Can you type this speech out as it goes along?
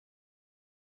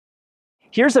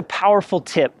Here's a powerful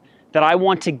tip that I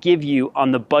want to give you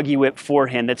on the Buggy Whip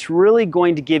forehand that's really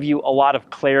going to give you a lot of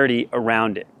clarity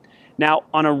around it. Now,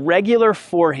 on a regular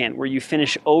forehand where you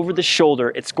finish over the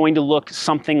shoulder, it's going to look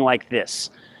something like this.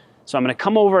 So I'm going to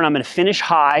come over and I'm going to finish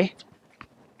high,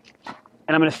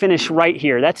 and I'm going to finish right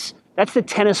here. That's the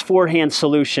tennis forehand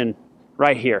solution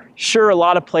right here. Sure, a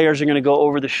lot of players are going to go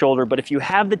over the shoulder, but if you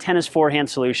have the tennis forehand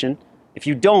solution, if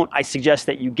you don't, I suggest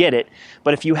that you get it.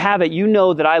 But if you have it, you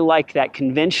know that I like that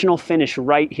conventional finish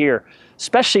right here,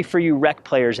 especially for you rec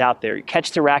players out there. You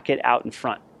catch the racket out in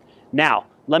front. Now,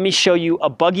 let me show you a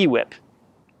Buggy Whip.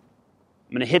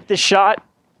 I'm going to hit this shot.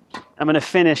 I'm going to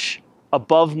finish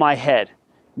above my head.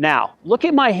 Now, look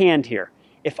at my hand here.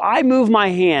 If I move my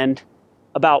hand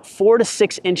about 4 to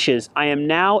 6 inches, I am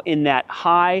now in that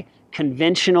high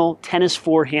conventional tennis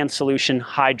forehand solution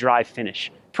high drive finish.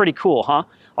 Pretty cool, huh?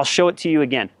 I'll show it to you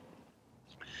again.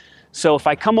 So if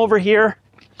I come over here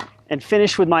and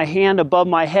finish with my hand above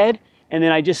my head, and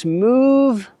then I just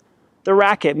move the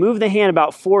racket, move the hand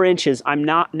about 4 inches, I'm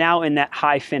not now in that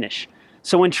high finish.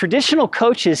 So when traditional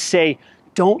coaches say,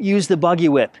 don't use the Buggy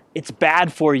Whip, it's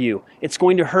bad for you, it's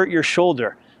going to hurt your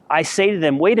shoulder, I say to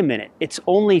them, wait a minute, it's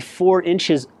only 4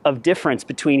 inches of difference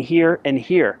between here and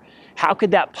here. How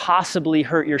could that possibly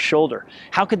hurt your shoulder?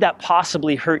 How could that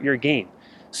possibly hurt your game?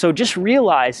 So just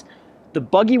realize the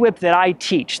Buggy Whip that I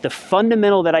teach, the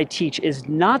fundamental that I teach, is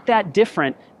not that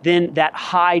different than that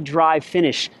high drive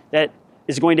finish that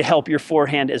is going to help your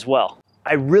forehand as well.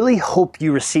 I really hope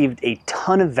you received a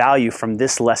ton of value from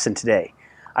this lesson today.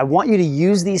 I want you to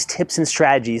use these tips and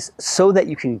strategies so that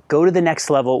you can go to the next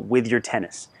level with your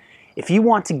tennis. If you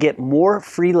want to get more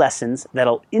free lessons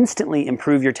that'll instantly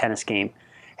improve your tennis game,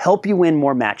 help you win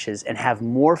more matches, and have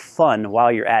more fun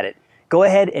while you're at it, go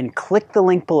ahead and click the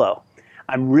link below.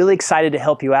 I'm really excited to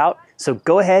help you out, so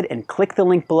go ahead and click the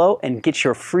link below and get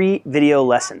your free video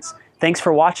lessons. Thanks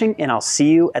for watching, and I'll see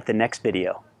you at the next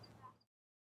video.